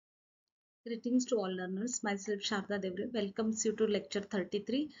Greetings to all learners. Myself Sharda Devre welcomes you to lecture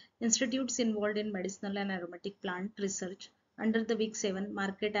 33, Institutes involved in medicinal and aromatic plant research under the week 7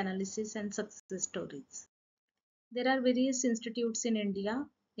 market analysis and success stories. There are various institutes in India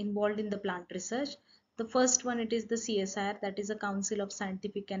involved in the plant research. The first one, it is the CSIR, that is a Council of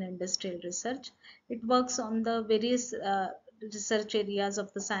Scientific and Industrial Research. It works on the various research areas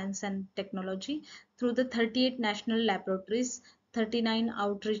of the science and technology through the 38 national laboratories, 39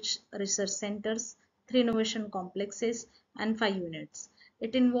 outreach research centers, 3 innovation complexes, and 5 units.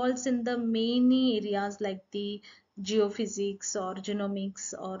 It involves in the many areas like the geophysics or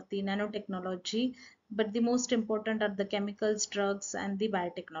genomics or the nanotechnology, but the most important are the chemicals, drugs, and the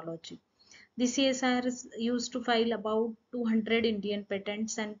biotechnology. The CSIR is used to file about 200 Indian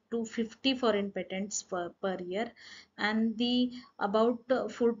patents and 250 foreign patents per year, and the about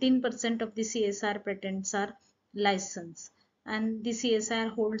 14% of the CSR patents are licensed. And the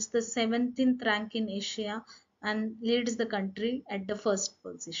CSIR holds the 17th rank in Asia and leads the country at the first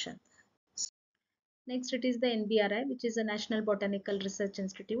position. Next, it is the NBRI, which is a National Botanical Research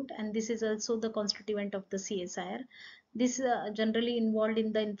Institute, and this is also the constituent of the CSIR. This generally involved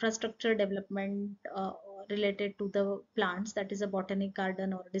in the infrastructure development related to the plants, that is a botanic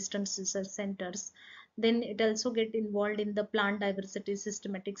garden or distance research centers. Then it also get involved in the plant diversity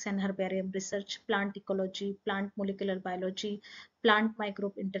systematics and herbarium research, plant ecology, plant molecular biology, plant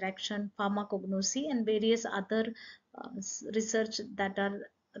microbe interaction, pharmacognosy, and various other research that are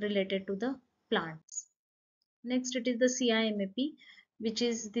related to the plants. Next, it is the CIMAP, which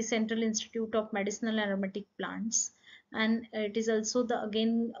is the Central Institute of Medicinal and Aromatic Plants, and it is also the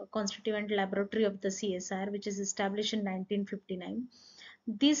again constituent laboratory of the CSR, which is established in 1959.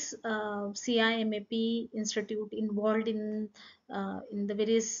 This CIMAP institute involved in the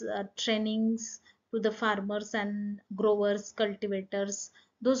various trainings to the farmers and growers, cultivators,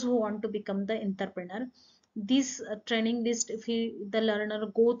 those who want to become the entrepreneur. This training list, if the learner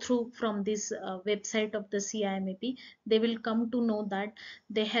go through from this website of the CIMAP, they will come to know that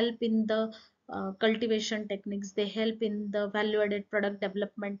they help in the cultivation techniques, they help in the value added product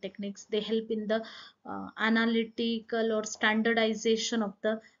development techniques, they help in the analytical or standardization of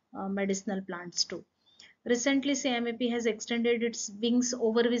the medicinal plants too. Recently, CIMAP has extended its wings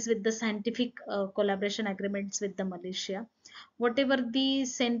overseas with the scientific collaboration agreements with the Malaysia. Whatever the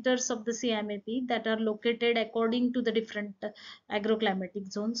centers of the CIMAP that are located according to the different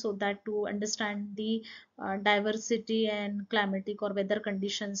agroclimatic zones, so that to understand the diversity and climatic or weather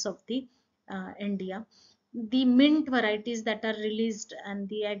conditions of the India. The mint varieties that are released and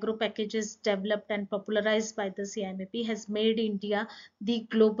the agro packages developed and popularized by the CIMAP has made India the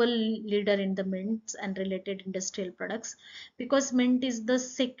global leader in the mints and related industrial products, because mint is the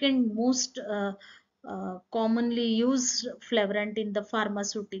second most commonly used flavorant in the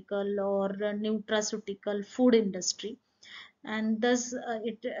pharmaceutical or nutraceutical food industry, and thus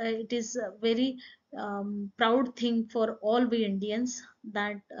it is a very proud thing for all we Indians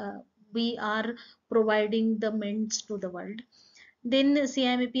that we are providing the mints to the world. Then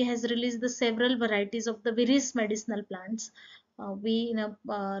CIMAP has released the several varieties of the various medicinal plants. We in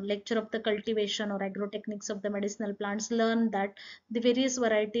a lecture of the cultivation or agrotechnics of the medicinal plants learn that the various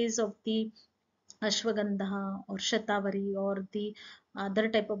varieties of the ashwagandha or shatavari or the other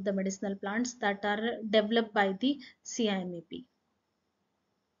type of the medicinal plants that are developed by the CIMAP.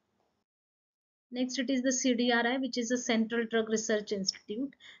 Next, it is the CDRI, which is the Central Drug Research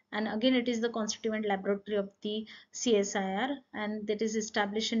Institute, and again it is the constituent laboratory of the CSIR, and that is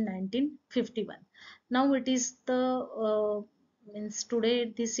established in 1951. Now it is the means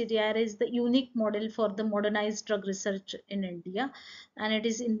today the CDR is the unique model for the modernized drug research in India, and it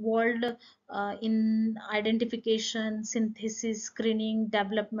is involved in identification, synthesis, screening,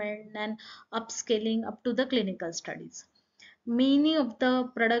 development, and upscaling up to the clinical studies. Many of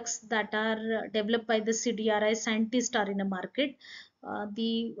the products that are developed by the CDRI scientists are in a market.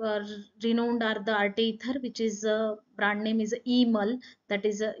 The renowned are the Arte Ether, which is a brand name is Emal, that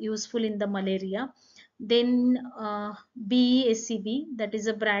is useful in the malaria. Then BESCB, that is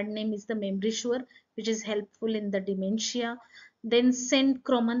a brand name is the Memory Sure, which is helpful in the dementia. Then Scent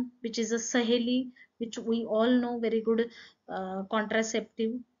Croman, which is a Saheli, which we all know very good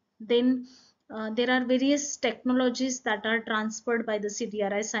contraceptive. Then there are various technologies that are transferred by the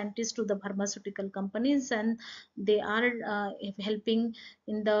CDRI scientists to the pharmaceutical companies, and they are helping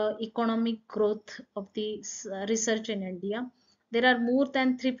in the economic growth of the research in India. There are more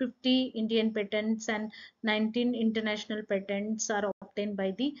than 350 Indian patents and 19 international patents are obtained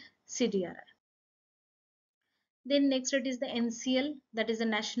by the CDRI. Then next it is the NCL, that is a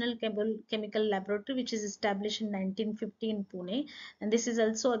National Chemical Laboratory, which is established in 1950 in Pune, and this is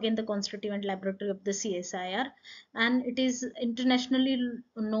also again the constituent laboratory of the CSIR, and it is internationally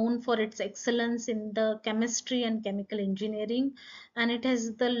known for its excellence in the chemistry and chemical engineering, and it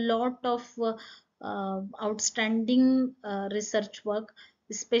has the lot of outstanding research work.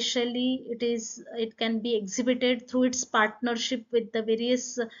 Especially it can be exhibited through its partnership with the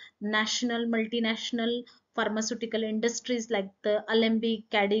various national, multinational pharmaceutical industries like the Alembic,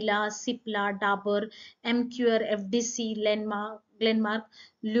 Cadila, Cipla, Dabur, Emcure, FDC, Glenmark,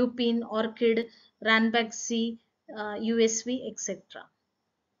 Lupin, Orchid, Ranbaxy, USV, etc.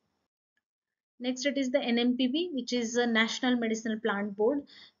 Next, it is the NMPB, which is a National Medicinal Plant Board,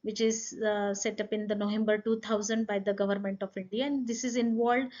 which is set up in the November 2000 by the Government of India. And this is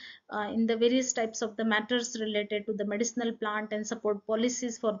involved in the various types of the matters related to the medicinal plant and support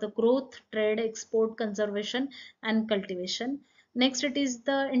policies for the growth, trade, export, conservation, and cultivation. Next, it is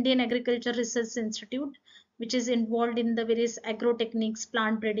the Indian Agriculture Research Institute, which is involved in the various agro techniques,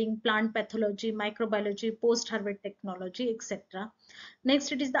 plant breeding, plant pathology, microbiology, post-harvest technology, etc.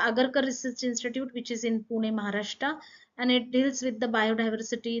 Next, it is the Agarkar Research Institute, which is in Pune, Maharashtra, and it deals with the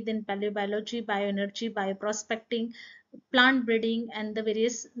biodiversity, then paleobiology, bioenergy, bioprospecting, plant breeding, and the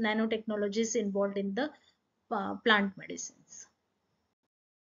various nanotechnologies involved in the plant medicines.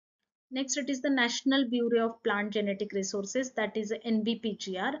 Next, it is the National Bureau of Plant Genetic Resources, that is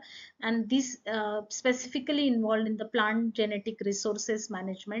NBPGR, and this specifically involved in the plant genetic resources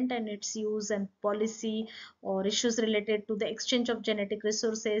management and its use and policy, or issues related to the exchange of genetic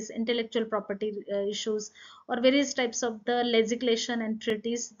resources, intellectual property issues, or various types of the legislation and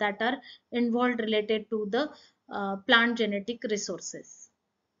treaties that are involved related to the plant genetic resources.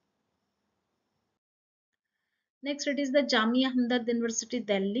 Next, it is the Jamia Hamdard University,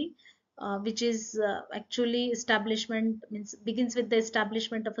 Delhi, which is actually establishment means begins with the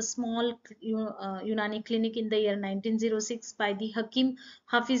establishment of a small Unani clinic in the year 1906 by the Hakim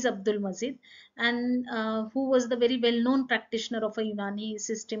Hafiz Abdul Mazid, and who was the very well-known practitioner of a Unani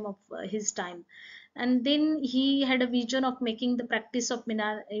system of his time. And then he had a vision of making the practice of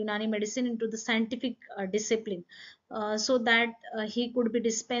Unani medicine into the scientific discipline, so that he could be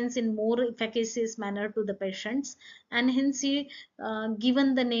dispensed in more efficacious manner to the patients, and hence he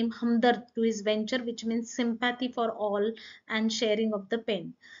given the name Hamdard to his venture, which means sympathy for all and sharing of the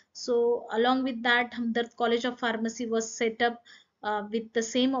pain. So along with that, Hamdard College of Pharmacy was set up with the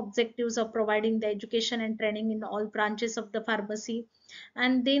same objectives of providing the education and training in all branches of the pharmacy.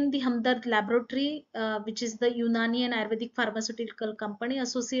 And then the Hamdard Laboratory, which is the Unani and Ayurvedic pharmaceutical company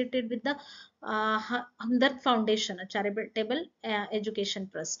associated with the Hamdard Foundation, a charitable education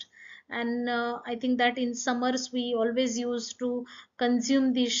trust. And I think that in summers we always used to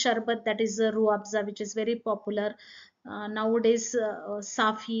consume the sharbat, that is ruabza, which is very popular. Nowadays,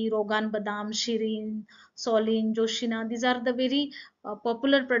 Safi, Rogan Badam, Shirin, Solin, Joshina, these are the very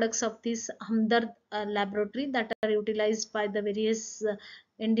popular products of this Hamdard laboratory that are utilized by the various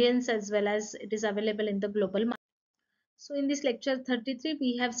Indians, as well as it is available in the global market. So in this lecture 33,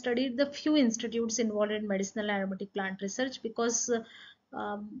 we have studied the few institutes involved in medicinal and aromatic plant research, because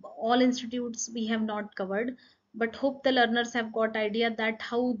all institutes we have not covered, but hope the learners have got idea that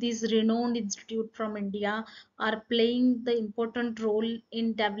how these renowned institute from India are playing the important role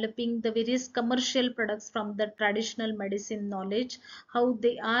in developing the various commercial products from the traditional medicine knowledge, how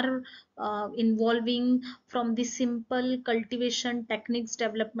they are involving from the simple cultivation techniques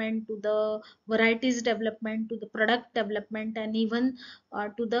development to the varieties development to the product development, and even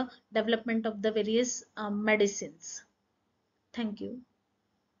to the development of the various medicines. Thank you.